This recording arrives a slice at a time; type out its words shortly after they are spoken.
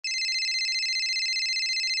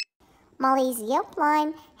Molly's Yelp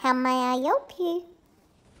Line. How may I help you?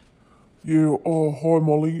 Yeah, hi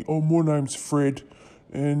Molly. My name's Fred,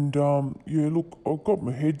 and yeah, look, I've got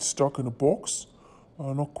my head stuck in a box.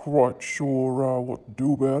 Not quite sure what to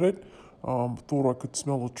do about it. Thought I could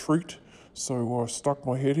smell a treat, so I stuck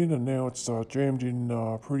my head in, and now it's jammed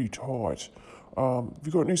in pretty tight. Have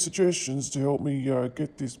you got any suggestions to help me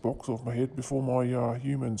get this box off my head before my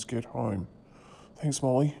humans get home? Thanks,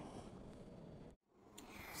 Molly.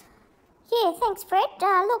 Yeah, thanks, Fred.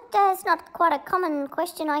 Look, it's not quite a common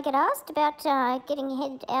question I get asked about getting your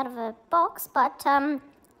head out of a box, but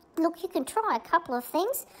look, you can try a couple of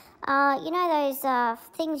things. You know those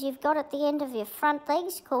things you've got at the end of your front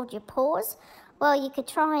legs called your paws? Well, you could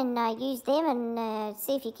try and use them and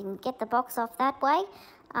see if you can get the box off that way.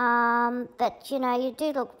 But, you know, you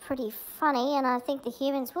do look pretty funny, and I think the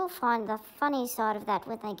humans will find the funny side of that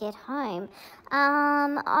when they get home. I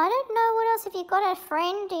don't know, what else? Have you got a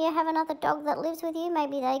friend? Do you have another dog that lives with you?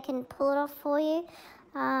 Maybe they can pull it off for you.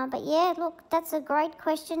 But yeah, look, that's a great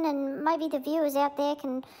question, and maybe the viewers out there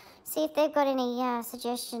can see if they've got any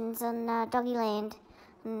suggestions on Doggyland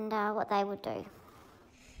and what they would do.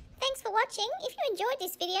 Thanks for watching. If you enjoyed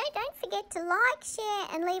this video, don't forget to like, share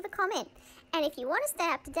and leave a comment. And if you want to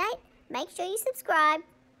stay up to date, make sure you subscribe.